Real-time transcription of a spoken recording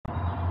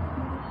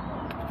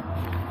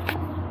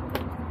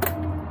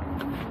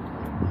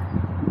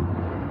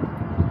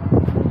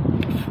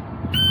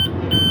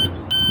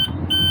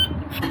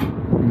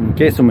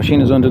Okay, so machine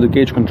is onto the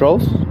gauge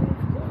controls.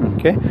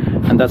 Okay,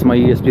 and that's my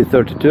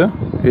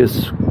ESP32.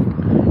 It's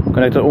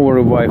connected over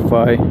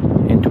Wi-Fi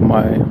into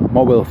my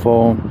mobile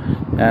phone,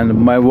 and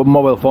my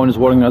mobile phone is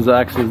working as an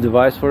access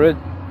device for it,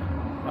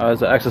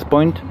 as an access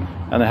point,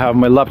 and I have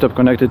my laptop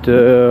connected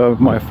to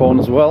my phone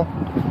as well.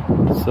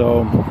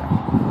 So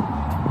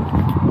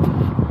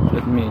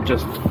let me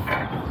just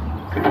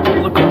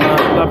look at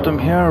the laptop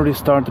here,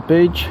 restart the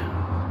page.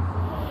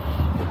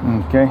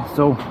 Okay,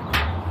 so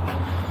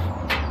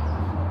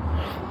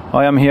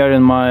I am here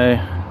in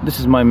this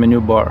is my menu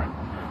bar.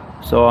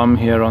 So I'm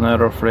here on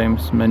error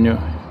frames menu,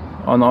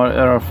 on our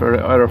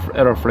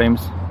error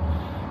frames,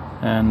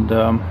 and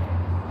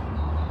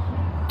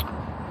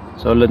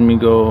so let me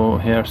go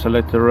here,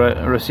 select the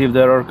received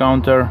error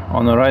counter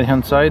on the right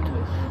hand side,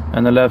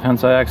 and the left hand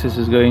side axis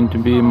is going to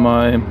be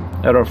my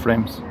error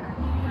frames.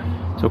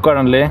 So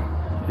currently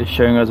it's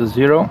showing as a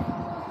 0.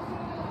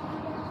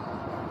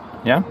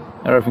 Yeah,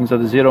 everything's at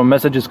a 0.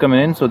 Message is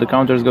coming in, so the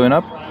counter is going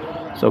up,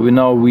 so we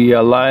know we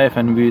are live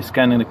and we're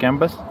scanning the CAN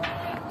bus.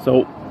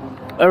 So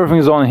everything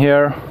is on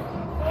here,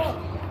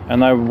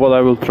 and what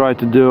I will try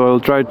to do, I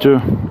will try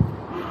to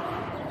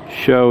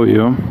show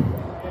you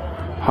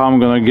how I'm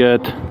gonna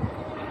get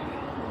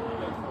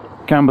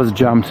CAN bus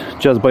jumped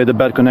just by the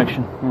bad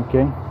connection.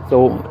 Okay,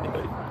 so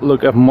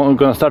look, I'm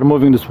gonna start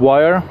moving this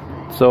wire.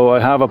 So I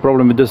have a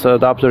problem with this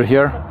adapter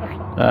here,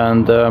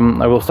 and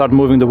I will start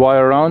moving the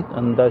wire around,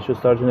 and that should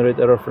start generate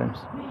error frames.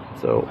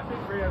 So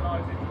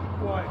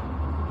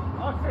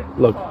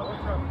look,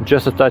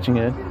 just attaching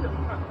it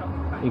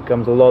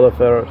comes a lot of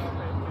errors.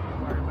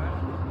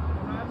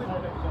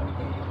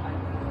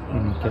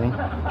 Okay,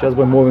 just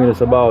by moving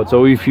this about.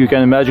 So if you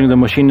can imagine, the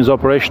machine is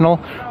operational,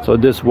 so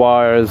this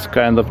wire is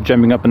kind of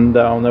jumping up and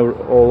down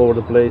all over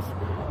the place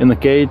in the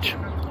cage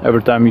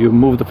every time you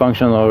move the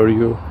function or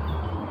you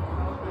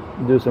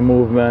do some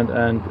movement,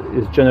 and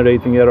it's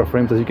generating error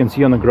frames. As you can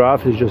see on the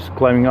graph, it's just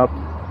climbing up,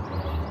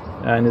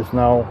 and it's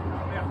now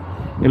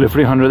nearly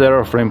 300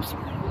 error frames.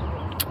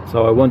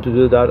 So I want to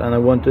do that, and I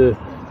want to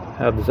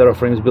have these error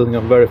frames building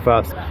up very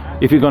fast.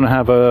 If you're going to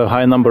have a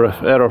high number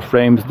of error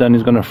frames, then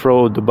it's going to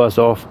throw the bus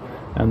off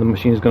and the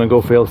machine is going to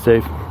go fail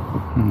safe.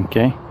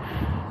 Okay,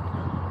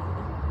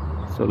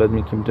 so let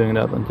me keep doing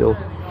that until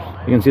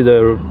you can see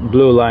the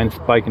blue line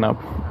spiking up,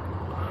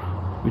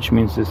 which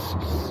means this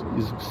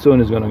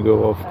soon is going to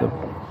go off the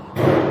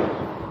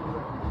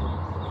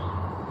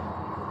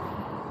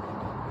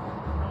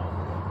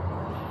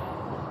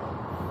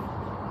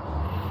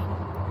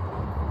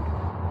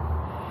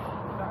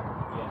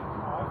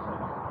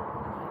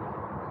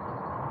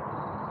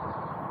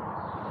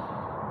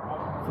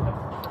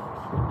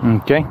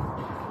okay,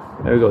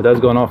 there we go, that's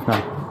gone off now.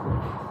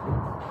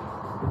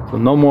 So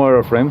no more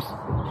error frames,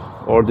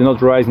 or they're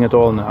not rising at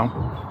all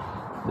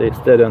now. They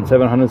stayed on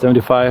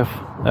 775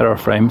 error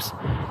frames,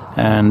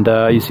 and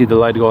you see the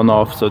light going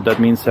off, so that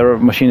means error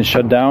machine is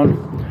shut down.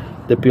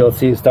 The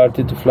PLC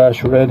started to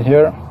flash red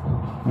here.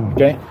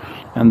 Okay,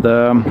 and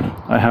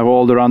I have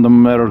all the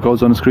random error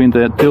codes on the screen: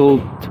 the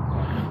tilt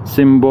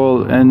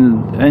symbol,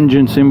 and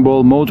engine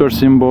symbol, motor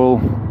symbol,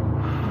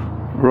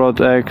 rod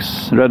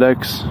X, red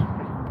X,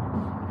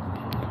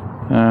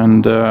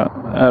 and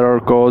error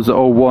codes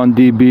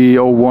 01DB,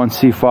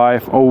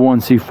 01C5,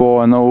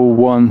 01C4, and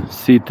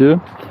 01C2.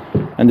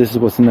 And this is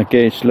what's in the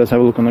cage. Let's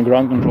have a look on the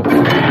ground control.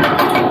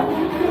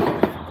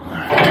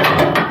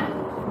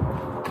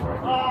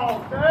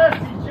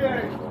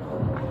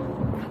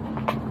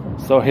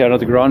 So here are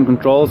the ground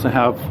controls. I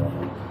have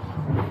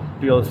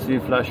PLC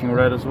flashing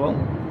red as well,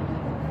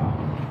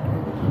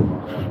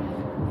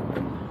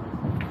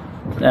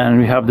 and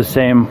we have the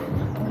same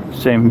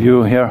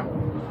view here.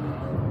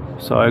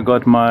 So I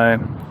got my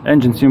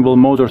engine symbol,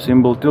 motor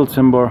symbol, tilt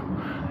symbol.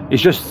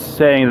 It's just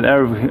saying that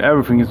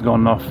everything is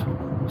gone off.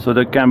 So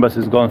the CAN bus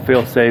is gone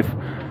fail safe,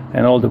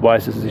 and all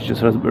devices is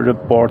just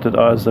reported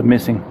as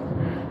missing.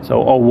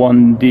 So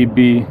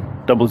 01DB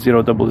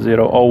 0000,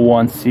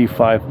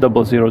 01C5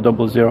 0000,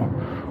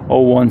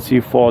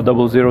 01C4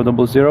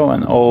 0000,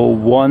 and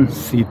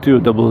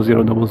 01C2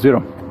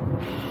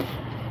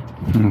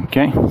 0000.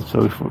 Okay,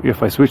 so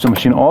if I switch the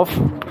machine off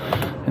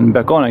and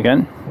back on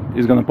again,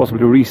 it's gonna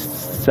possibly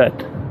reset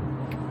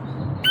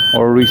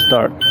or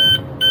restart.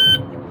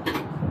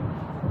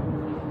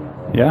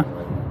 Yeah,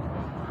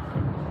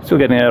 still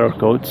getting error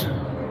codes.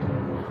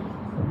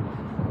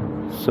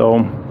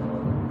 So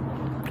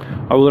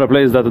I will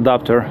replace that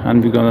adapter,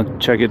 and we're gonna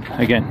check it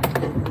again.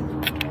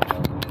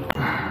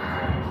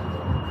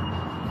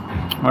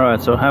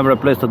 Alright, so I have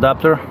replaced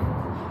adapter,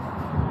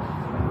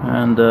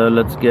 and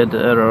let's get the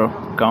error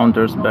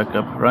counters back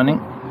up running.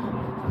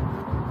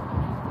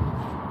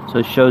 So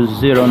it shows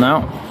 0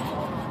 now.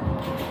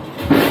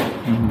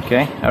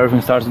 Okay, everything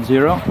starts at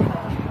 0,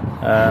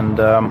 and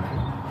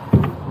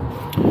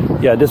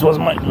yeah, this was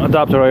my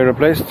adapter I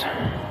replaced.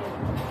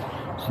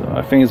 So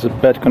I think it's a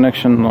bad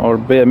connection, or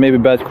maybe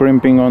bad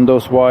crimping on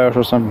those wires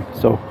or something.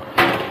 So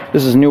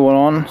this is a new one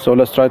on, so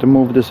let's try to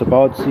move this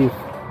about, see if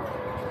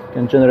it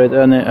can generate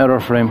any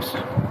error frames.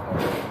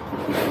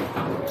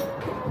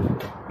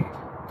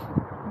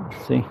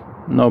 Let's see.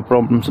 no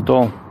problems at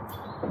all.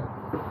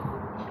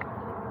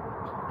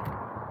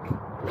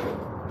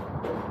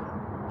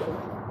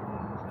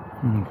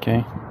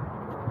 Okay,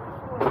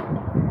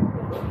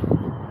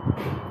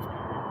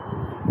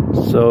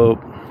 so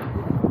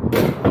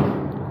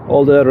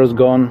all the error is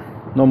gone,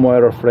 no more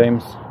error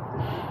frames,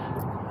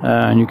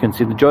 and you can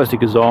see the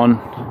joystick is on.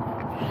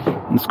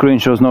 The screen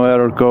shows no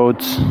error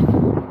codes,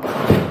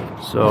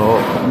 so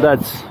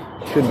that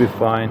should be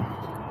fine.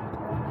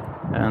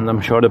 And I'm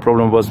sure the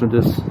problem was with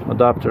this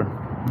adapter.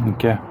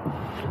 Okay,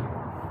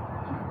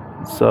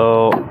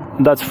 so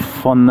that's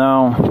for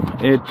now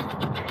it.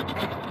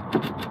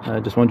 I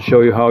just want to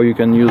show you how you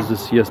can use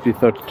this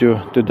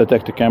ESP32 to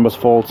detect the CAN bus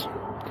faults,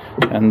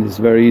 and it's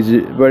very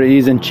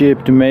easy and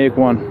cheap to make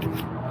one,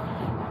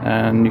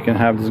 and you can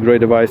have this great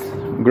device,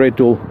 great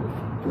tool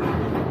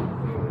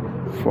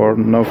for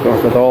no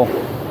cost at all.